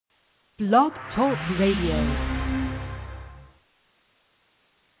Blog Talk Radio.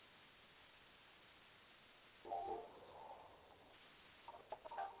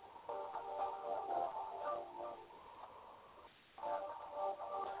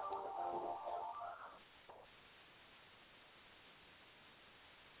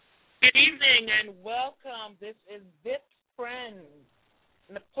 Good evening and welcome. This is Vit Friends.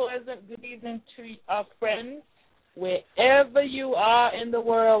 And a pleasant good evening to our friends. Wherever you are in the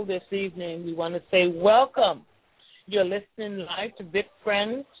world this evening, we want to say welcome. You're listening live to Vit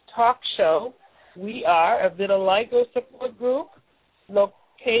Friends Talk Show. We are a Vitiligo support group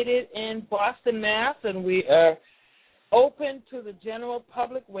located in Boston, Mass., and we are open to the general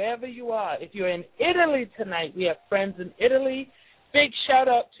public wherever you are. If you're in Italy tonight, we have friends in Italy. Big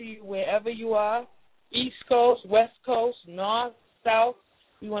shout-out to you wherever you are, East Coast, West Coast, North, South.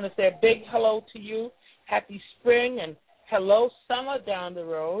 We want to say a big hello to you. Happy spring and hello summer down the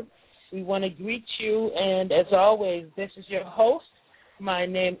road. We want to greet you, and as always, this is your host. My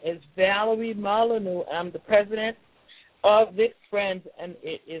name is Valerie Molyneux. I'm the president of Vit Friends, and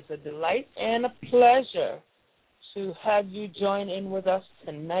it is a delight and a pleasure to have you join in with us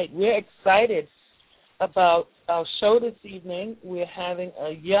tonight. We're excited about our show this evening. We're having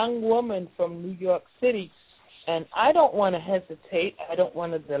a young woman from New York City, and I don't want to hesitate. I don't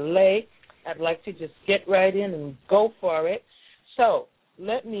want to delay. I'd like to just get right in and go for it. So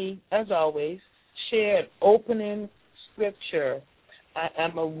let me, as always, share an opening scripture. I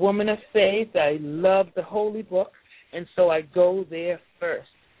am a woman of faith. I love the Holy Book, and so I go there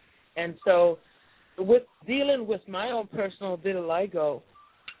first. And so with dealing with my own personal vitiligo,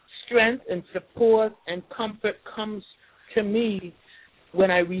 strength and support and comfort comes to me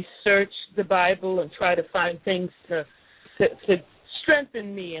when I research the Bible and try to find things to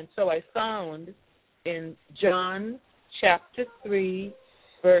strengthen me. And so I found in John chapter 3,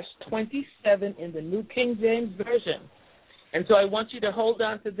 verse 27 in the New King James Version. And so I want you to hold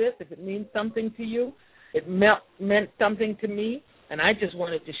on to this. If it means something to you, it meant something to me, and I just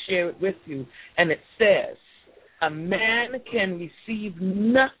wanted to share it with you. And it says, a man can receive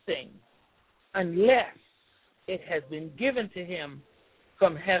nothing unless it has been given to him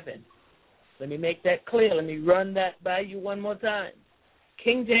from heaven. Let me make that clear. Let me run that by you one more time.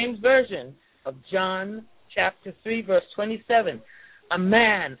 King James Version of John chapter 3, verse 27. A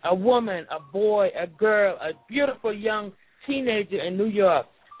man, a woman, a boy, a girl, a beautiful young teenager in New York,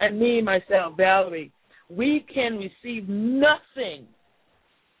 and me, myself, Valerie, we can receive nothing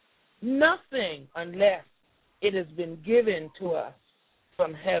unless it has been given to us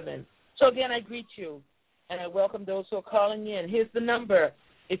from heaven. So again, I greet you, and I welcome those who are calling in. Here's the number.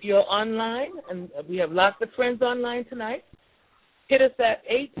 If you're online, and we have lots of friends online tonight, hit us at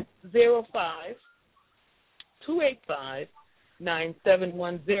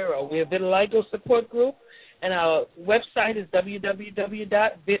 805-285-9710. We're a Vitiligo support group, and our website is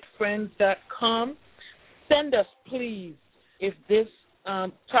www.vitfriends.com. Send us, please, if this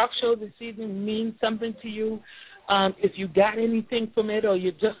talk show this evening means something to you, if you got anything from it, or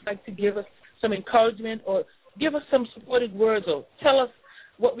you'd just like to give us some encouragement or give us some supportive words or tell us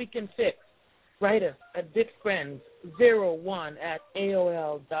what we can fix, write us at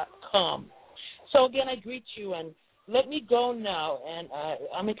vitfriends01@aol.com. So, again, I greet you, and let me go now, and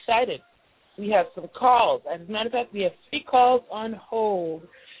I'm excited. We have some calls. As a matter of fact, we have 3 calls on hold,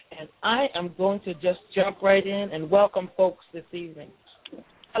 and I am going to just jump right in and welcome folks this evening.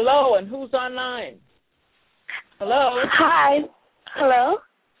 Hello, and who's online? Hello? Hi. Hello?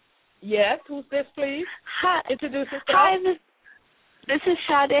 Yes, who's this, please? Hi. Introduce yourself. Hi, this is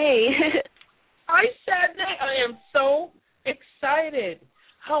Sade. Hi, Sade. I am so excited.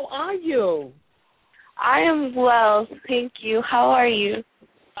 How are you? I am well, thank you. How are you?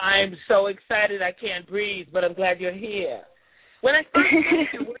 I'm so excited I can't breathe, but I'm glad you're here. When I first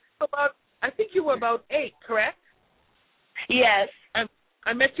met you, I think you were about 8, correct? Yes.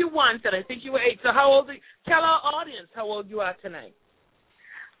 I met you once, and I think you were 8. So how old are you? Tell our audience how old you are tonight.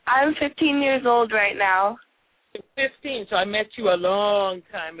 I'm 15 years old right now. 15, so I met you a long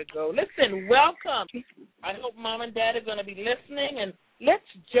time ago. Listen, welcome. I hope Mom and Dad are going to be listening, and let's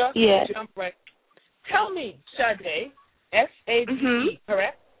just jump right. Tell me, Sade, S-A-D-E,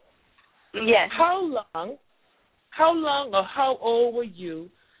 correct? Yes. How long or how old were you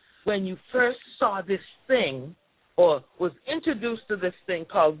when you first saw this thing or was introduced to this thing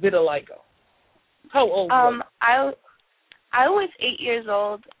called vitiligo? How old were you? I was 8 years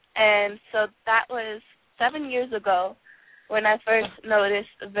old, and so that was 7 years ago when I first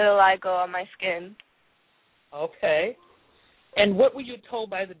noticed vitiligo on my skin. Okay. And what were you told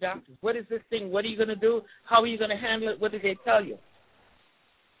by the doctors? What is this thing? What are you going to do? How are you going to handle it? What did they tell you?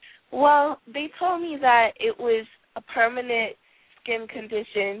 Well, they told me that it was a permanent skin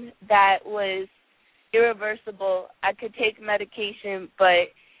condition that was irreversible. I could take medication, but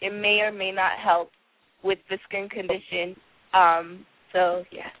it may or may not help with the skin condition. So,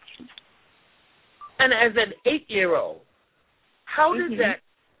 yeah. And as an 8-year-old, how did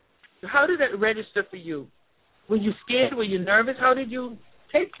that register for you? Were you scared? Were you nervous? How did you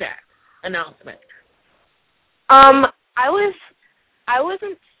take that announcement? I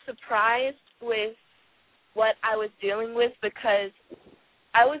wasn't surprised with what I was dealing with because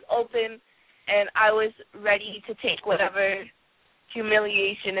I was open and I was ready to take whatever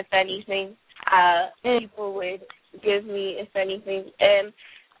humiliation, if anything, people would give me, if anything. And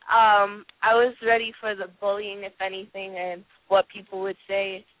I was ready for the bullying, if anything, and what people would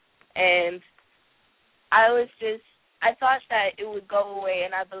say. And I thought that it would go away,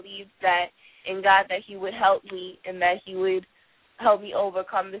 and I believed that in God that He would help me and that He would help me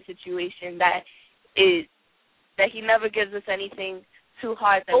overcome the situation, that He never gives us anything too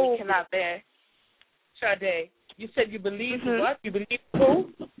hard that we cannot bear. Sade, you said you believed what? You believed who?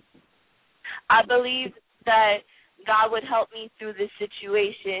 I believed that God would help me through this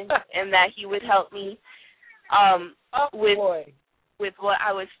situation and that He would help me with what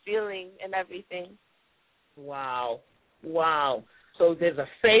I was feeling and everything. Wow. So there's a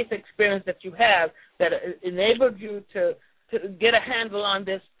faith experience that you have that enabled you to get a handle on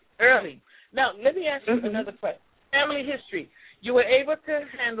this early. Now, let me ask you another question. Family history. You were able to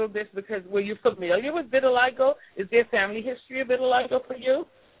handle this because were you familiar with vitiligo? Is there family history of vitiligo for you?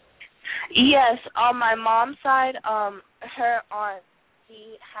 Yes. On my mom's side, her aunt,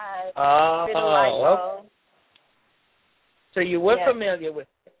 she had vitiligo. So you were familiar with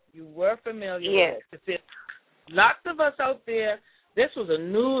it. You were familiar with it. Lots of us out there, this was a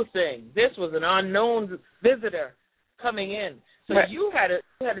new thing. This was an unknown visitor coming in. So you had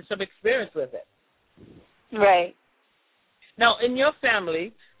some experience with it. Right. Now, in your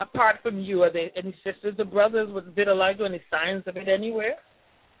family, apart from you, are there any sisters or brothers with vitiligo, any signs of it anywhere?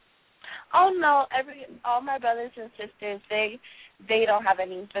 Oh, no. All my brothers and sisters, they don't have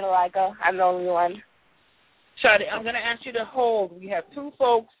any vitiligo. I'm the only one. Sade, I'm going to ask you to hold. We have two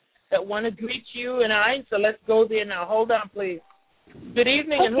folks that want to greet you and I, so let's go there now. Hold on, please. Good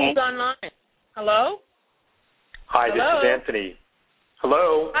evening, and who's online? Hello? Hi, This is Anthony.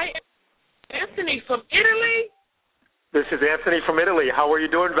 Hello? Hi, Anthony from Italy? This is Anthony from Italy. How are you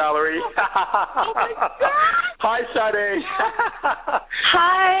doing, Valerie? Oh, my God. Hi, Sade.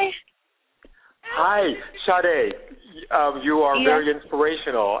 Hi. Hi, Sade. You are very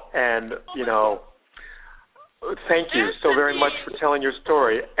inspirational, and, thank you so very much for telling your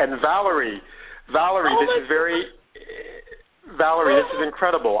story. And Valerie, this is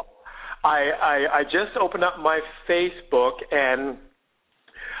incredible. I just opened up my Facebook, and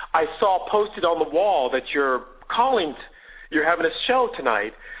I saw posted on the wall that you're having a show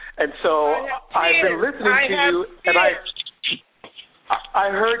tonight. And so I've been listening to you, and I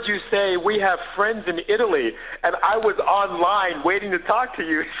heard you say we have friends in Italy, and I was online waiting to talk to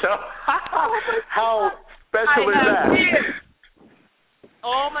you. So how special is that?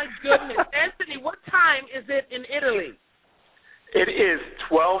 Oh, my goodness. Anthony, what time is it in Italy? It is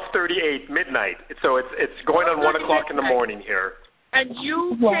 12:38 midnight. So it's going on 1 o'clock in the morning here. And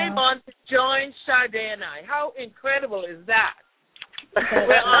you came on to join Sade and I. How incredible is that?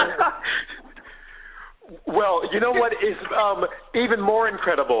 Well, you know what is even more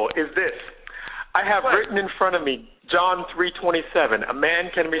incredible is this. I have written in front of me John 3:27. A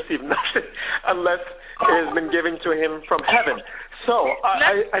man can receive nothing unless it has been given to him from heaven. So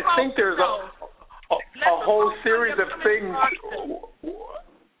I think there's a whole series of things.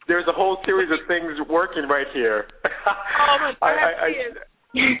 There's a whole series of things working right here. Oh, my God,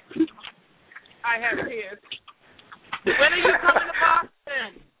 I have tears. When are you coming to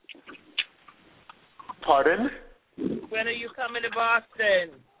Boston? Pardon? When are you coming to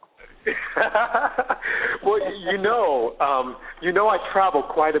Boston? Well, I travel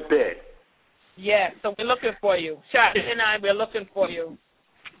quite a bit. Yes, so we're looking for you. Sade and I, we're looking for you.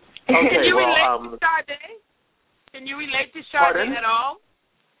 Okay, Can you relate to Sade? Can you relate to Sade at all?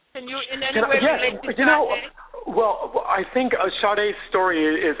 Can you in any way relate to Sade? Well, I think Sade's story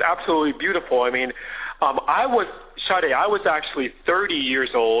is absolutely beautiful. I mean, I was actually 30 years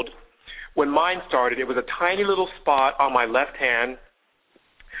old when mine started. It was a tiny little spot on my left hand.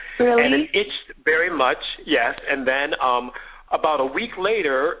 Really? And it itched very much, yes. And then about a week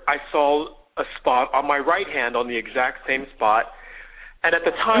later, I saw a spot on my right hand on the exact same spot. And at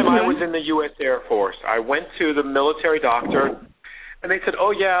the time, I was in the U.S. Air Force. I went to the military doctor, and they said, oh,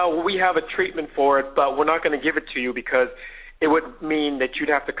 yeah, well, we have a treatment for it, but we're not going to give it to you because it would mean that you'd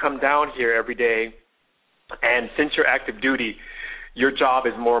have to come down here every day, and since you're active duty, your job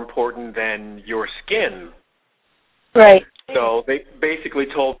is more important than your skin. Right. So they basically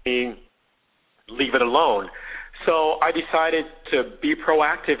told me, leave it alone. So I decided to be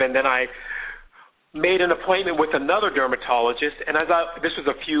proactive, and then I made an appointment with another dermatologist, and this was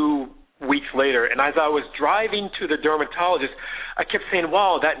a few weeks later, and as I was driving to the dermatologist, I kept saying,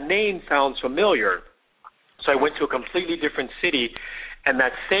 wow, that name sounds familiar. So I went to a completely different city, and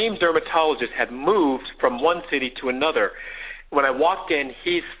that same dermatologist had moved from one city to another. When I walked in,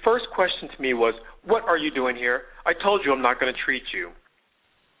 his first question to me was, what are you doing here? I told you I'm not going to treat you.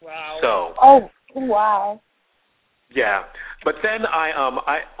 Wow. So. Oh, wow. Yeah. But then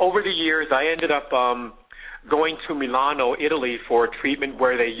I over the years, I ended up going to Milano, Italy, for a treatment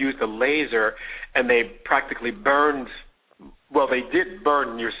where they used a laser, and they practically burned, well, they did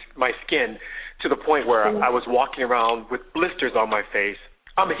burn my skin to the point where I was walking around with blisters on my face.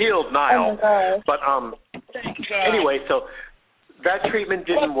 I'm healed now. Oh, my gosh. But anyway, so that treatment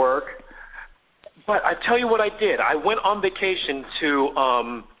didn't work. But I tell you what I did. I went on vacation to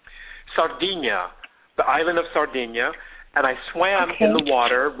Sardinia, the island of Sardinia, and I swam in the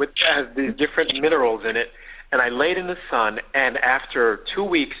water with has these different minerals in it, and I laid in the sun, and after 2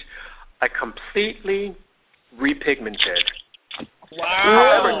 weeks, I completely repigmented. Wow.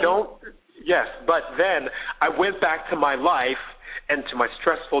 However, but then I went back to my life and to my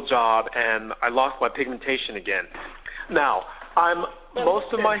stressful job, and I lost my pigmentation again. Now,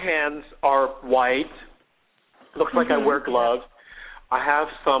 most of my hands are white. Looks like I wear gloves. I have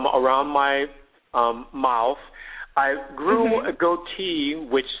some around my mouth. I grew a goatee,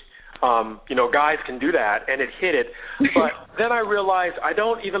 which, guys can do that, and it hid it. But then I realized I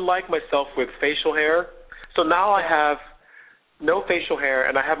don't even like myself with facial hair. So now I have no facial hair,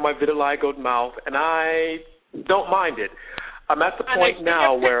 and I have my vitiligo mouth, and I don't mind it. I'm at the point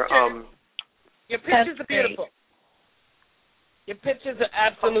now where your pictures are beautiful. Your pictures are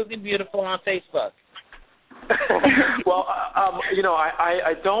absolutely beautiful on Facebook. Well,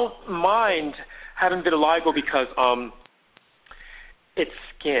 I don't mind having vitiligo because it's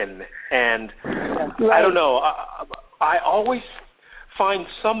skin, and I don't know. I always find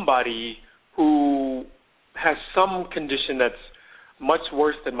somebody who has some condition that's much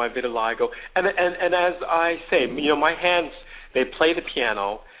worse than my vitiligo. And as I say, my hands, they play the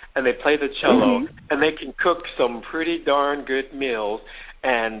piano and they play the cello, and they can cook some pretty darn good meals.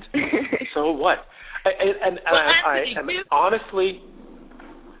 And so what? Honestly,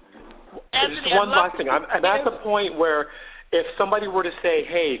 just one last thing. I'm at the point where if somebody were to say,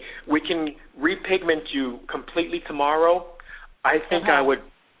 hey, we can repigment you completely tomorrow, I think I would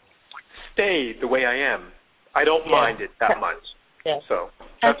stay the way I am. I don't mind it that much. So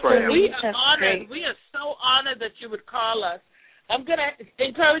that's where I am. We are honored. We are so honored that you would call us. I'm going to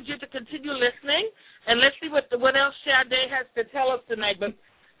encourage you to continue listening, and let's see what else Sade has to tell us tonight. But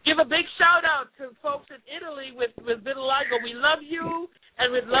give a big shout-out to folks in Italy with vitiligo. We love you,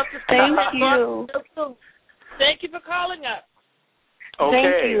 and we'd love to see you. Thank you. Thank you for calling us. Okay.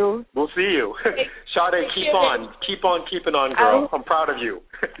 Thank you. We'll see you. Sade, keep on. Keep on keeping on, girl. I'm proud of you.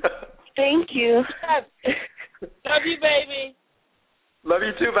 Thank you. Love you, baby. Love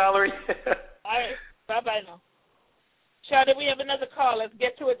you too, Valerie. All right. Bye-bye now. Sade, we have another call. Let's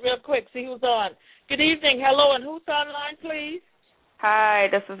get to it real quick. See who's on. Good evening. Hello, and who's online, please? Hi,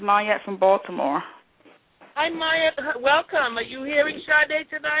 this is Mayette from Baltimore. Hi, Maya. Welcome. Are you hearing Sade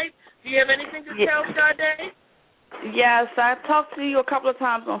tonight? Do you have anything to tell Sade? Yes, I talked to you a couple of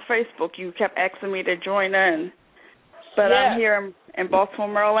times on Facebook. You kept asking me to join in. But I'm here in Baltimore,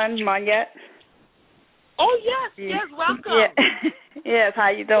 Maryland, Mayette. Oh, yes, welcome. Yes, how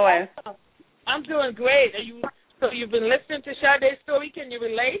you doing? I'm doing great. So you've been listening to Sade's story. Can you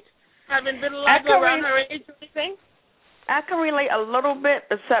relate? Having vitiligo around her age or anything? I can relate a little bit,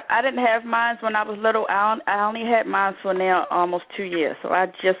 except I didn't have mine when I was little. I only had mine for now almost 2 years, so I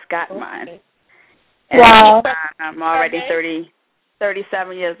just got mine. Wow. I'm already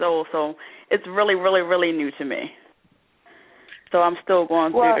 37 years old, so it's really, really, really new to me. So I'm still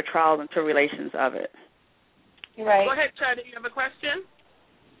going through the trials and tribulations of it. Right. Go ahead, Sade. You have a question?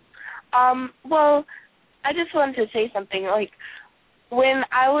 Well, I just wanted to say something. Like, when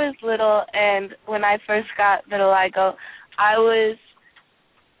I was little and when I first got vitiligo, I was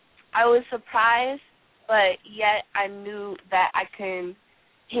surprised, but yet I knew that I could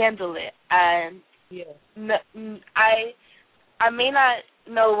handle it. And I may not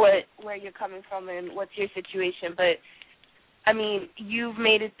know where you're coming from and what's your situation, but I mean, you've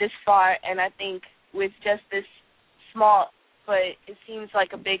made it this far, and I think with just this small, but it seems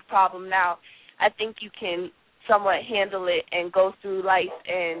like a big problem now, I think you can somewhat handle it and go through life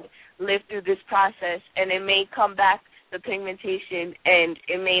and live through this process, and it may come back, the pigmentation, and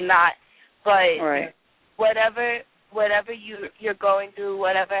it may not. But whatever you're going through,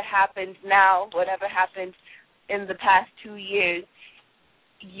 whatever happens now, whatever happened in the past 2 years,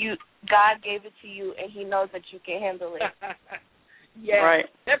 God gave it to you, and He knows that you can handle it. Yeah. Right.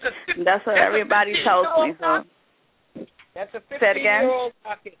 That's what everybody tells me. So. That's a 15-year-old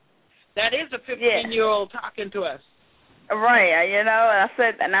talking. That is a 15-year-old talking to us. Right, and I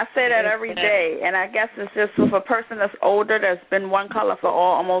say that every day, and I guess it's just with a person that's older, that's been one color for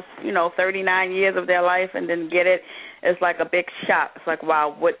almost 39 years of their life, and then get it, it's like a big shock. It's like,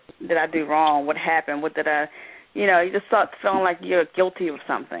 wow, what did I do wrong? What happened? What did I, you just start feeling like you're guilty of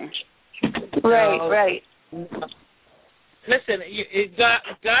something. Right. Listen,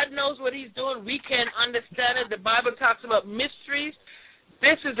 God knows what He's doing. We can't understand it. The Bible talks about mysteries.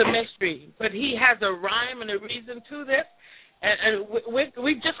 This is a mystery, but He has a rhyme and a reason to this. And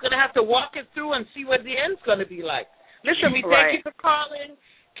we're just going to have to walk it through and see what the end's going to be like. Listen, we thank you for calling.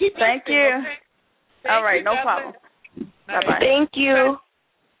 Keep Thank you. Okay? All right, no problem. Bye-bye. Thank you.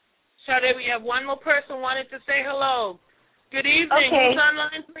 Sade, we have one more person wanted to say hello. Good evening. Okay. Who's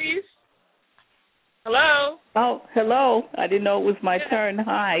online, please? Hello? Oh, hello. I didn't know it was my turn.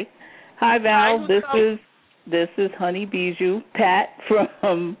 Hi. Hi, Val. This is Honey Bijou, Pat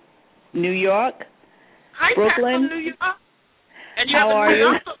from New York. Hi, Brooklyn. Pat from New York. And you How have a are New you?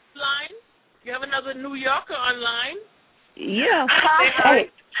 Yorker online? You have another New Yorker online? Yeah. Hi.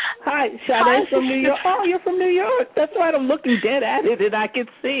 Hi, Sade from New York. Oh, you're from New York. That's right. I'm looking dead at it, and I can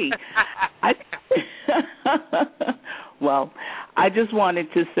see. Well, I just wanted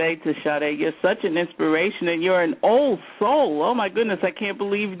to say to Sade, you're such an inspiration, and you're an old soul. Oh, my goodness, I can't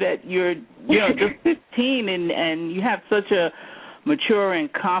believe that you're just 15, and you have such a mature and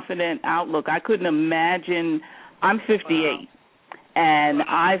confident outlook. I couldn't imagine. I'm 58, and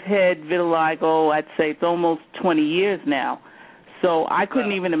I've had vitiligo, I'd say it's almost 20 years now. So I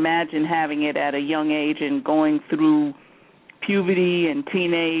couldn't even imagine having it at a young age and going through puberty and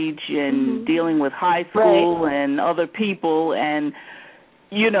teenage and dealing with high school and other people and,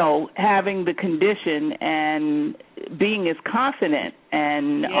 having the condition and being as confident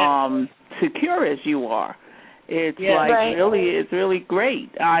and secure as you are. It's it's really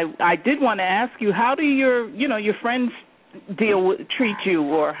great. I did want to ask you, how do your friends treat you,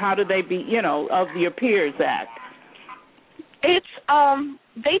 or how do they be, of your peers act? It's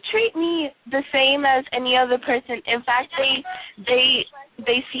they treat me the same as any other person. In fact,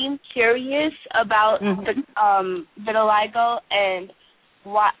 they seem curious about the vitiligo and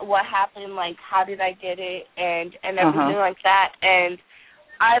what happened, like how did I get it and everything like that. And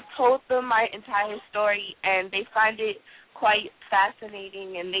I've told them my entire story, and they find it quite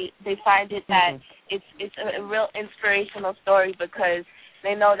fascinating, and they find it that it's a real inspirational story, because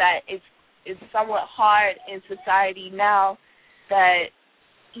they know that it's somewhat hard in society now that,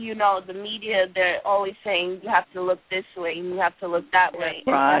 the media, they're always saying you have to look this way and you have to look that way.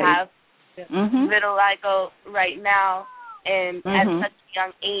 Right. To have vitiligo right now and at such a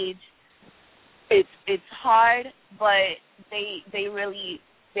young age, it's hard, but they really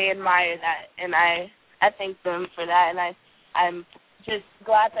admire that, and I thank them for that, and I'm just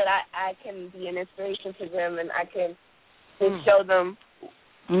glad that I can be an inspiration to them, and I can just show them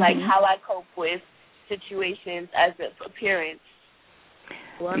like how I cope with situations as an appearance.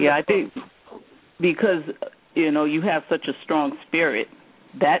 Wonderful. Yeah, I think because you have such a strong spirit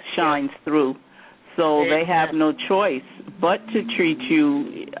that shines through, so they have no choice but to treat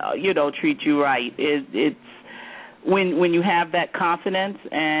you right. It's when you have that confidence,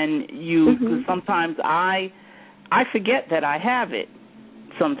 and you, cause sometimes I forget that I have it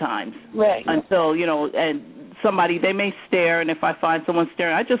sometimes, until and somebody, they may stare, and if I find someone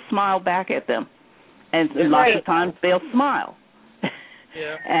staring, I just smile back at them, and lots of times they'll smile.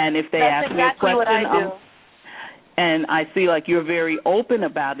 And if they ask me a question, and I see like you're very open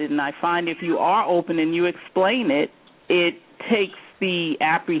about it, and I find if you are open and you explain it, it takes the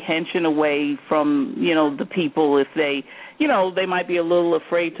apprehension away from, the people. If they, they might be a little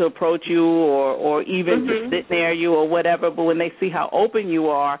afraid to approach you or even to sit near you or whatever, but when they see how open you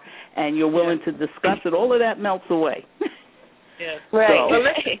are and you're willing to discuss it, all of that melts away. Thank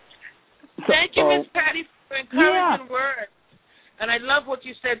you, Miss Patty, for encouraging words. And I love what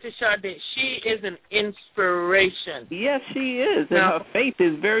you said to Sade. She is an inspiration. Yes, she is. And her faith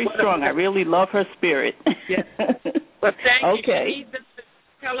is very strong. I really love her spirit. Yes. Well, thank you. She needs to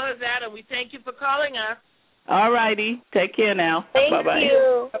tell her that, and we thank you for calling us. All righty. Take care now. Thank Bye-bye.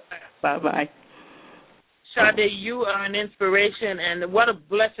 you. Bye-bye. Sade, you are an inspiration, and what a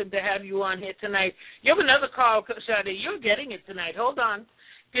blessing to have you on here tonight. You have another call, Sade. You're getting it tonight. Hold on.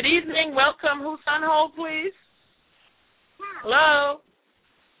 Good evening. Welcome. Who's on hold, please? Hello?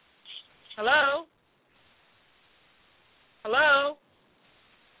 Hello? Hello?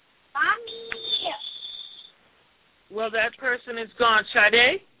 Mommy. Well, that person is gone.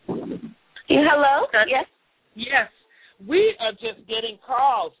 Sade? Hello? Yes. Yes. We are just getting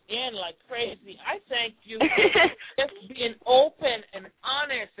calls in like crazy. I thank you for just being open and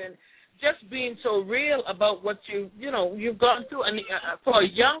honest and just being so real about what you've gone through. And for a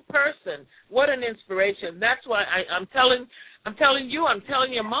young person, what an inspiration. That's why I'm telling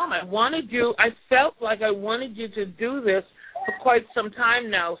your mom, I felt like I wanted you to do this for quite some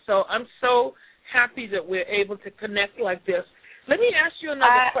time now. So I'm so happy that we're able to connect like this. Let me ask you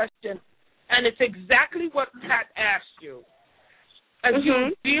another question, and it's exactly what Pat asked you. As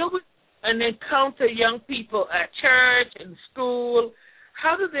you deal with and encounter young people at church and school,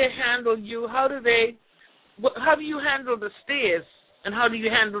 how do they handle you? How do you handle the stairs, and how do you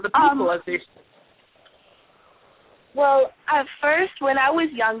handle the people as they? Well, at first, when I was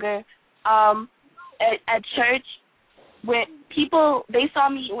younger, at church, when people, they saw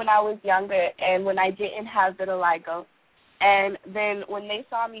me when I was younger and when I didn't have vitiligo. And then when they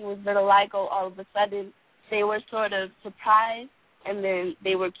saw me with vitiligo, all of a sudden, they were sort of surprised, and then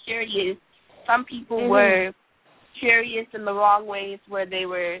they were curious. Some people were curious in the wrong ways, where they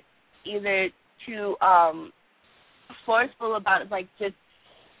were either too forceful about it, like just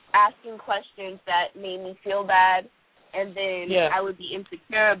asking questions that made me feel bad, and then I would be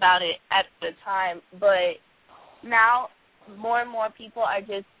insecure about it at the time. But now more and more people are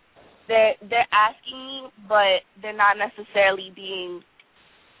just, they're asking me, but they're not necessarily being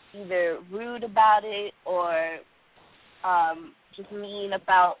either rude about it or just mean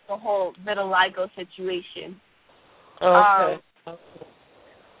about the whole vitiligo situation. Okay.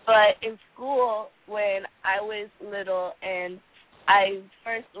 But in school, when I was little, and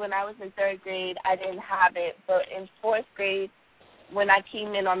when I was in third grade, I didn't have it. But in fourth grade, when I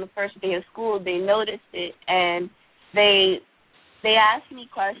came in on the first day of school, they noticed it, and they asked me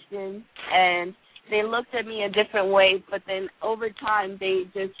questions, and they looked at me a different way. But then over time, they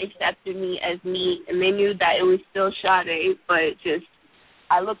just accepted me as me, and they knew that it was still Sade, but just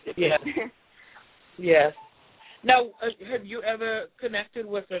I looked at it. Yes. Now, have you ever connected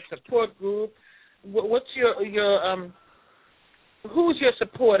with a support group? What's your who's your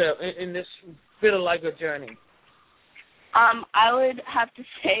supporter in this vitiligo journey? I would have to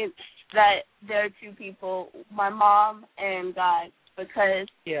say that there are two people, my mom and God, because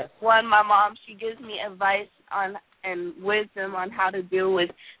one, my mom, she gives me advice on and wisdom on how to deal with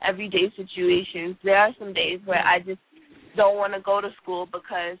everyday situations. There are some days where I just don't want to go to school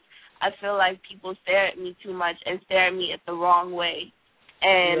because I feel like people stare at me too much and stare at me at the wrong way.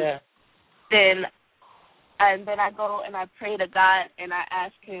 And then I go and I pray to God and I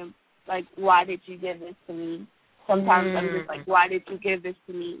ask him, like, why did you give this to me? Sometimes I'm just like, why did you give this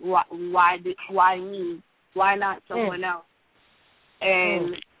to me? Why me? Why not someone else?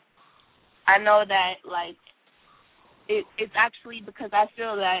 And I know that, like, it's actually because I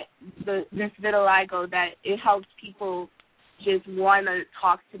feel that this vitiligo, that it helps people just want to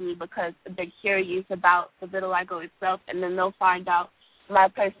talk to me because they're curious about the vitiligo itself, and then they'll find out my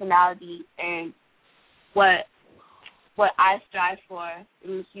personality and what I strive for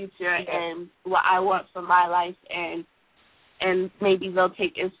in the future and what I want for my life, and maybe they'll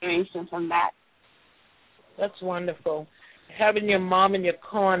take inspiration from that. That's wonderful. Having your mom in your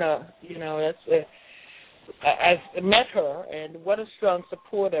corner, that's I've met her, and what a strong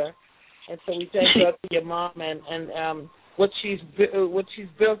supporter. And so we thank God for your mom, and what she's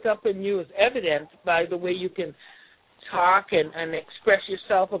built up in you is evident by the way you can talk and express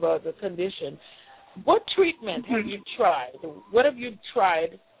yourself about the condition. What treatment have you tried? What have you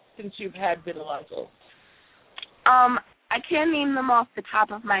tried since you've had vitiligo? I can't name them off the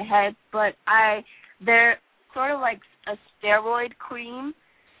top of my head, but they're sort of like a steroid cream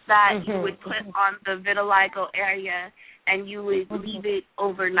that you would put on the vitiligo area, and you would leave it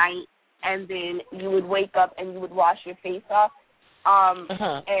overnight, and then you would wake up and you would wash your face off.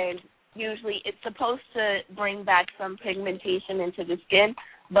 And usually it's supposed to bring back some pigmentation into the skin,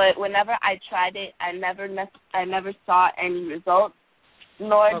 but whenever I tried it, I never saw any results,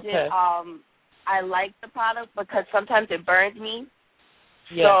 nor did I like the product because sometimes it burns me.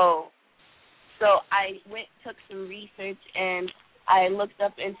 Yeah. So I took some research, and I looked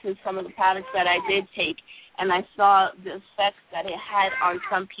up into some of the products that I did take, and I saw the effects that it had on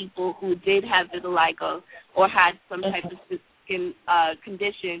some people who did have vitiligo or had some type of skin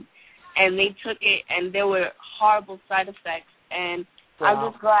condition. and they took it, and there were horrible side effects. And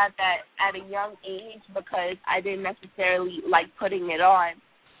I'm just glad that at a young age, because I didn't necessarily like putting it on,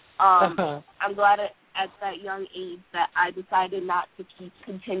 I'm glad at that young age that I decided not to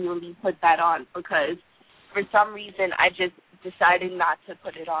continually put that on, because for some reason I just decided not to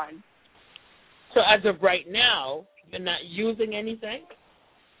put it on. So as of right now, you're not using anything?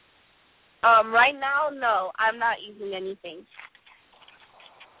 Right now, no, I'm not using anything.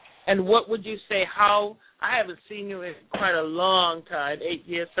 And what would you say, I haven't seen you in quite a long time, 8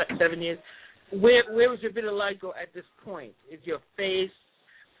 years, 7 years. Where was your vitiligo at this point? Is your face,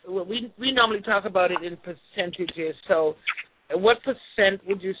 we normally talk about it in percentages, so what percent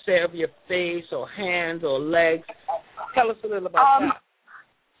would you say of your face or hands or legs? Tell us a little about that.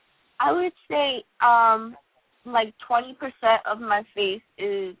 I would say like 20% of my face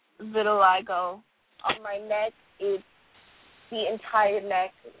is vitiligo. On my neck, it's the entire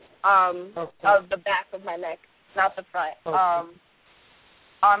neck of the back of my neck, not the front. Okay.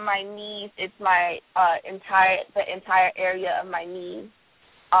 On my knees, it's my the entire area of my knees.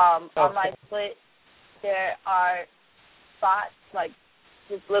 On my foot, there are spots, like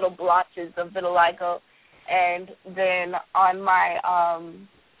just little blotches of vitiligo, and then on my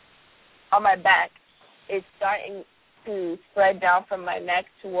back, it's starting to spread down from my neck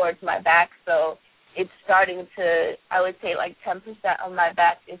towards my back, so it's starting to, I would say like 10% of my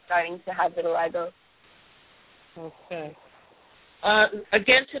back is starting to have vitiligo. Okay.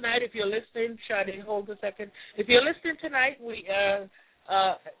 Again tonight, if you're listening, Sade, hold a second. If you're listening tonight, we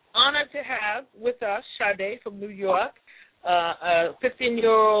honored to have with us Sade from New York, a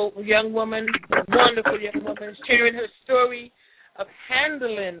 15-year-old young woman, wonderful young woman, sharing her story of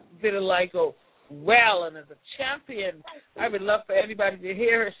handling vitiligo well, and as a champion, I would love for everybody to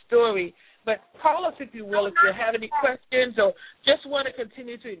hear her story. But call us, if you will, if you have any questions or just want to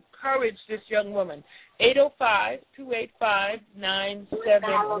continue to encourage this young woman.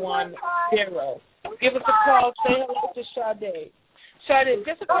 805-285-9710. Give us a call. Say hello to Sade. Sade,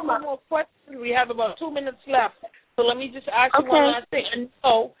 just a couple more questions. We have about 2 minutes left. So let me just ask you one last thing. I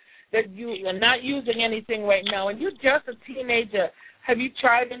know that you are not using anything right now, and you're just a teenager. Have you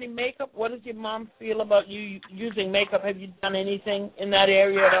tried any makeup? What does your mom feel about you using makeup? Have you done anything in that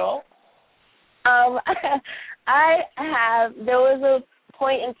area at all? I have. There was a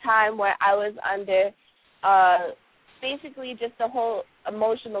point in time where I was under basically just a whole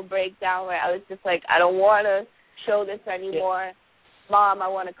emotional breakdown where I was just like, I don't want to show this anymore. Yeah. Mom, I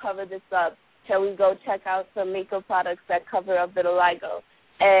want to cover this up. Can we go check out some makeup products that cover up vitiligo?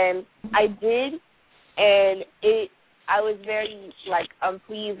 And I did, and I was very,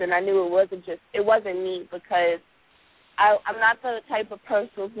 unpleased, and I knew it wasn't me, because I'm not the type of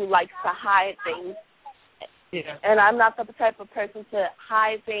person who likes to hide things. Yeah. And I'm not the type of person to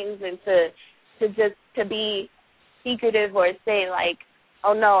hide things and to be secretive or say,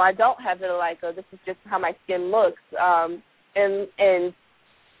 oh, no, I don't have vitiligo. This is just how my skin looks. And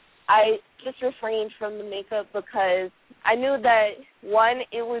I just refrained from the makeup because I knew that, one,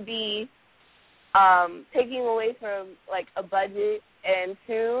 it would be taking away from, a budget, and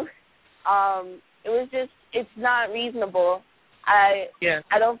two, it's not reasonable. I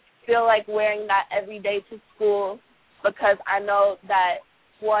don't feel like wearing that every day to school because I know that,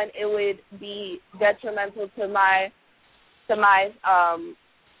 one, it would be detrimental to my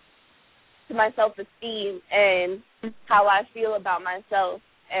self-esteem and how I feel about myself,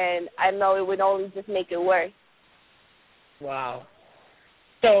 and I know it would only just make it worse. Wow.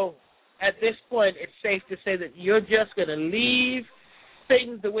 So at this point, it's safe to say that you're just going to leave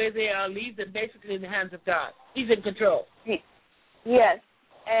things the way they are, leave them basically in the hands of God. He's in control. Yes,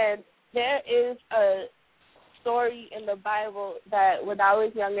 and there is a story in the Bible that when I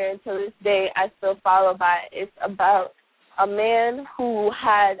was younger and to this day I still follow by. It's about a man who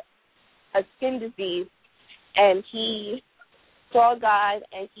had a skin disease, and he saw God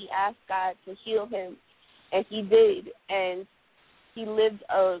and he asked God to heal him, and he did, and he lived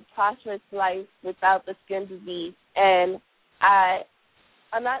a prosperous life without the skin disease. And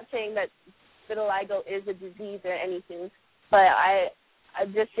I'm not saying that vitiligo is a disease or anything, but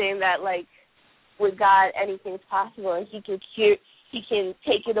I'm just saying that, with God, anything's possible, and he can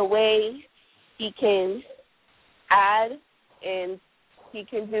take it away, he can add, and he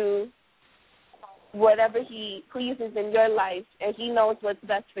can do whatever he pleases in your life, and he knows what's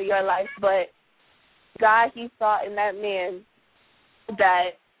best for your life. But God, he saw in that man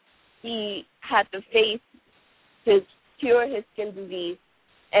that he had the faith to cure his skin disease,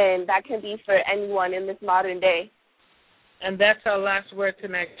 and that can be for anyone in this modern day. And that's our last word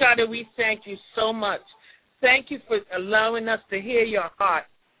tonight. Sade, we thank you so much. Thank you for allowing us to hear your heart.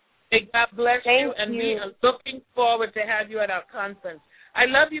 May God bless you, Thank and you. we are looking forward to have you at our conference. I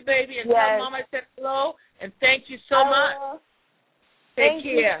love you, baby, and Yes. tell Mom I said hello, and thank you so much. Will. Take Thank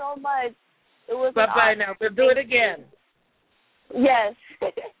care. you so much. It was Bye-bye an now. We'll do it again. Yes.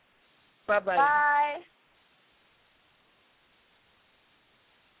 Bye-bye. Bye.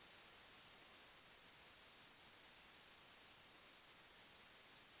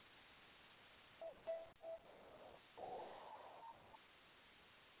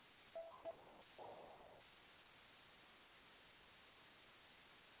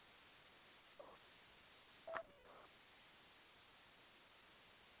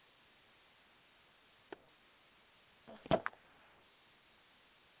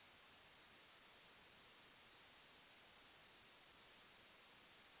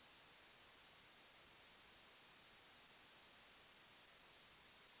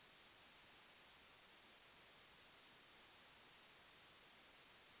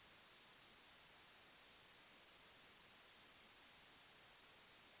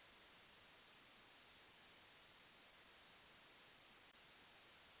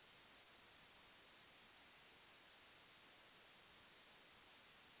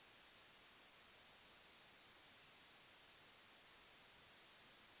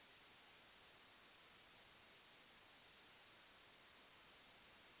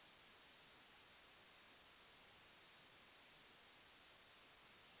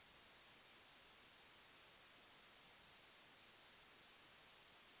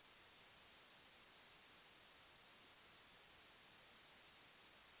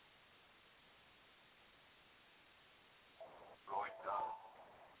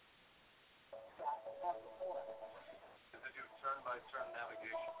 Turn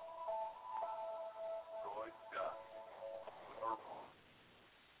navigation. Droid Scott.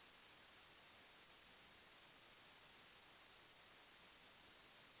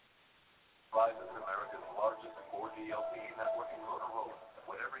 Live is America's largest 4G LTE network in Motorola.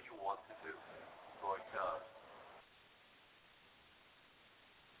 Whatever you want to do. Droid Scott.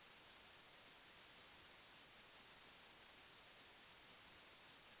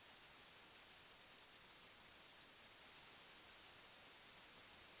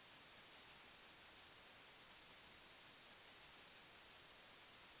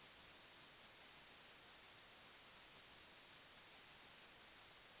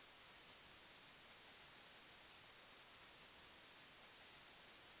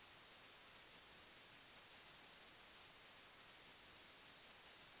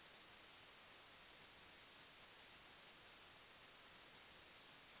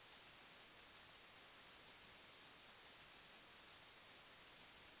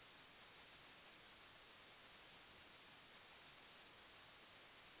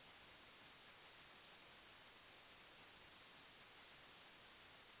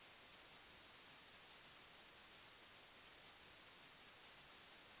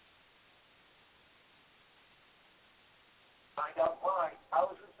 Find out why I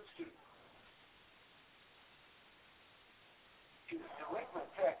was a student. She was delinquent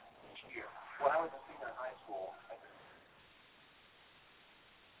tech each year. When I was a senior in high school, I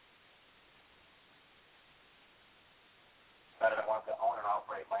decided I wanted to own and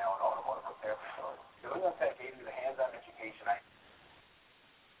operate my own automotive repair facility. Delinquent tech gave me the hands-on education I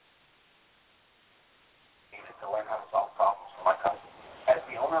needed to learn how to solve problems for my customers. As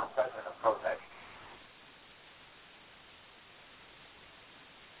the owner and president of ProTech,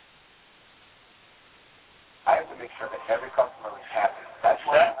 I have to make sure that every customer is happy. That's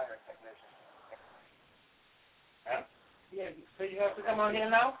why I hire a technician. Yeah, so you have to come on here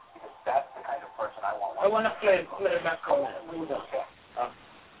now? Because that's the kind of person I want. I want to play back on that. Okay.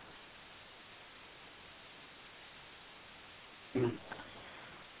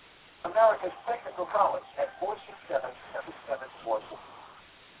 America's Technical College at 467-7744.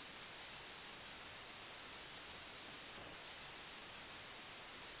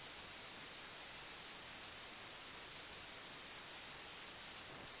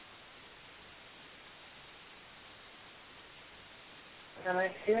 Can I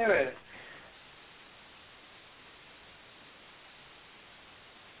hear it?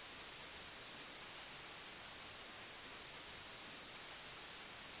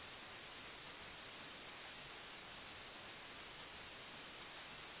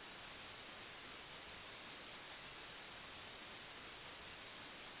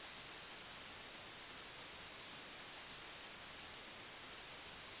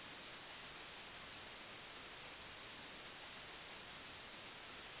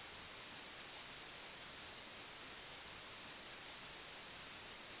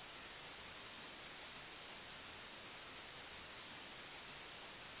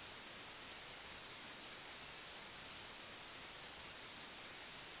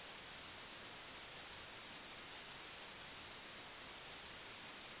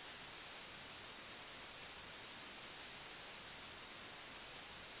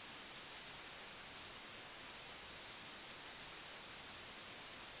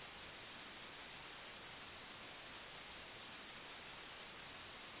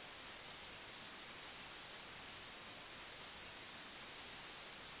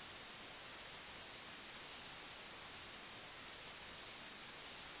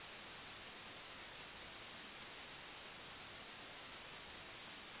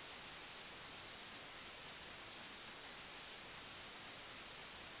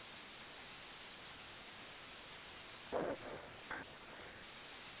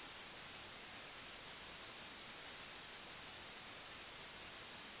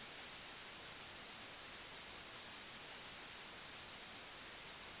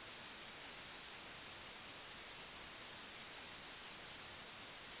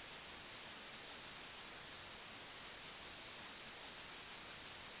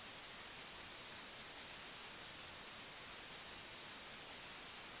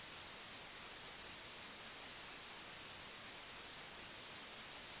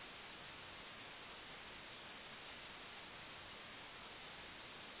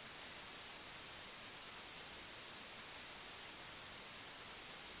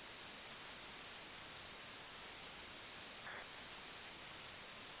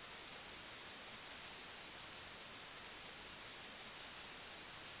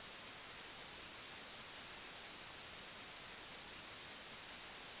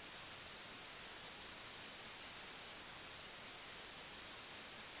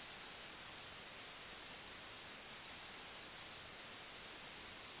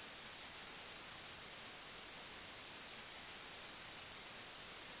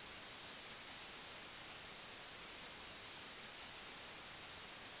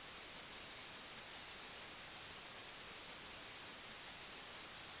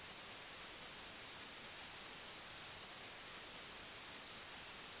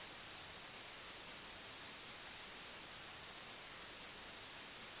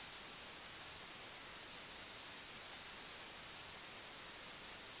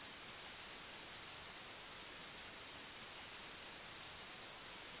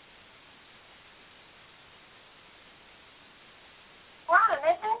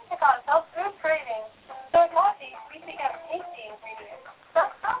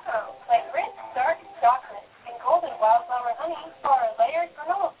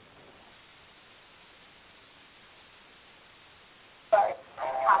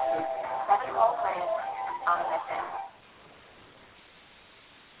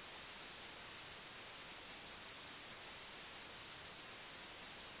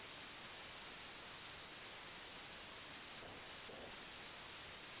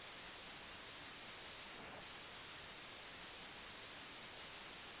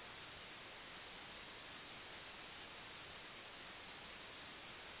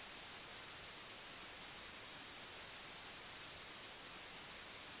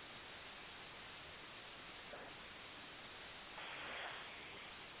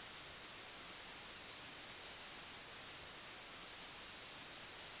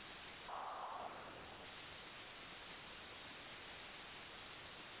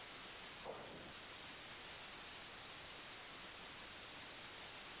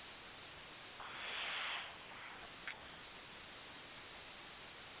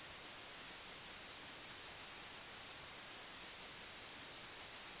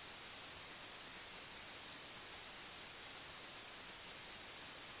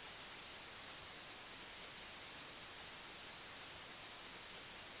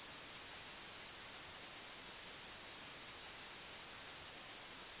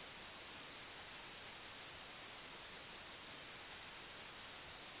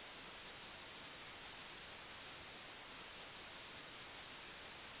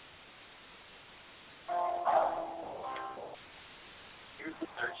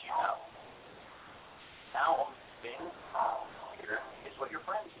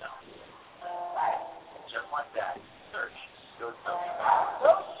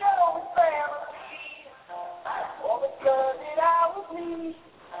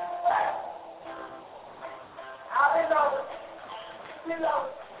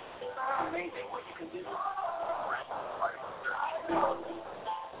 Amazing what you can do.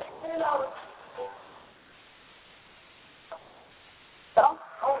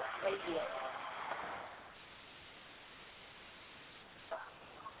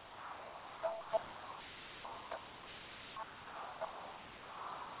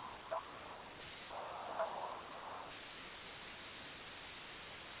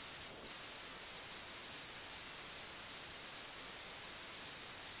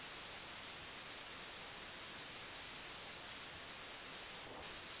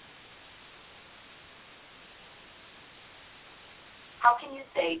 How can you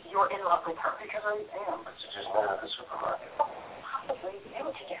say you're in love with her? Because I am, but she just met her at the supermarket. Possibly be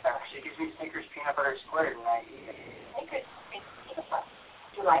able together. She gives me Snickers peanut butter squared, and I eat it. Snickers and peanut butter.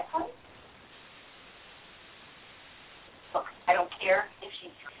 Do you like one? Look, I don't care if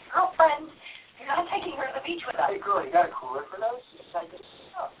she's your girlfriend. You're not taking her to the beach with us. Hey, girl, you got a cooler for those? I just,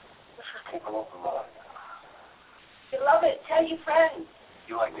 let's just keep them open mind. You love it. Tell your friends.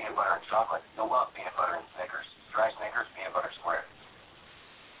 You like peanut butter and chocolate? You'll love peanut butter and Snickers. Dry Snickers, peanut butter squared.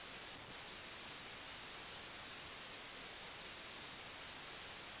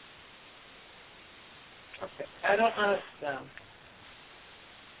 Okay, I don't understand.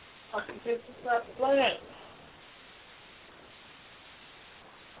 Okay, this is not playing.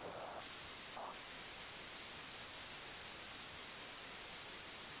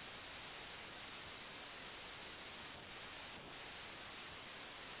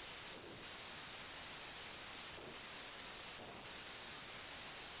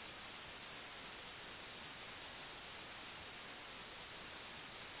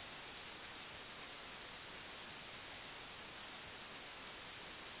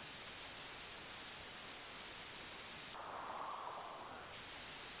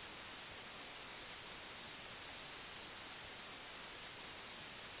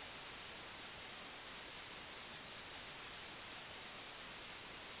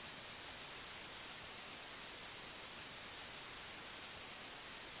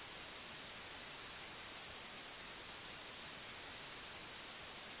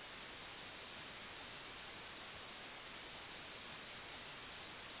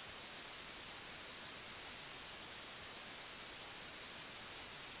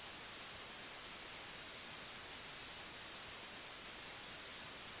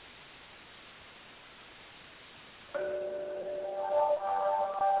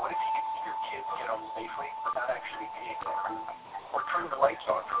 What if you could see your kids get home safely without actually being there? Or turn the lights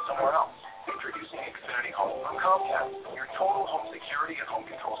on from somewhere else? Introducing Xfinity Home from Comcast, your total home security and home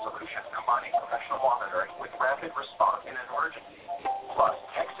control solution, combining professional monitoring with rapid response in an emergency. Plus,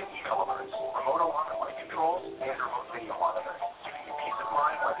 text and email alerts, remote alarm and light controls, and remote video monitoring, giving you peace of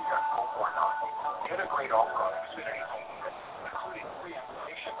mind whether you're at home or not. Get a great offer on Xfinity Home, including free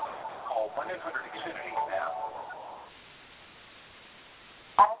information. Call 1-800-XFINITY now.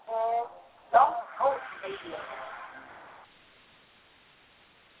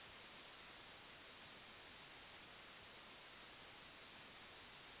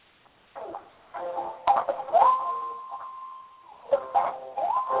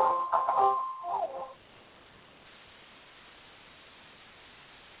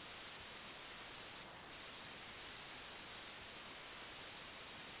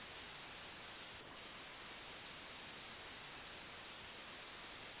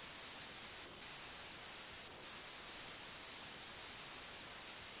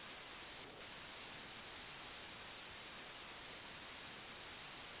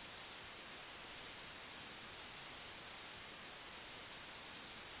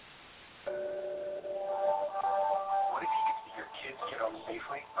 What if you could see your kids get home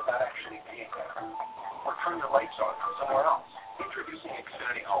safely without actually being there? Or turn the lights on from somewhere else? Introducing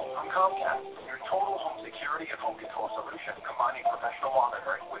Xfinity Home from Comcast, your total home security and home control solution, combining professional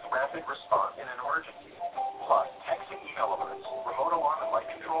monitoring with rapid response in an emergency. Plus, text and email alerts, remote alarm and light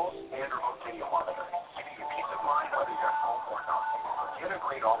controls, and remote video monitoring, giving you peace of mind whether you're at home or not. Get a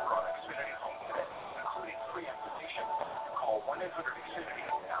great offer on Xfinity Home today, including free information. Call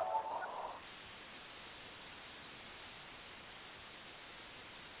 1-800-XFINITY now.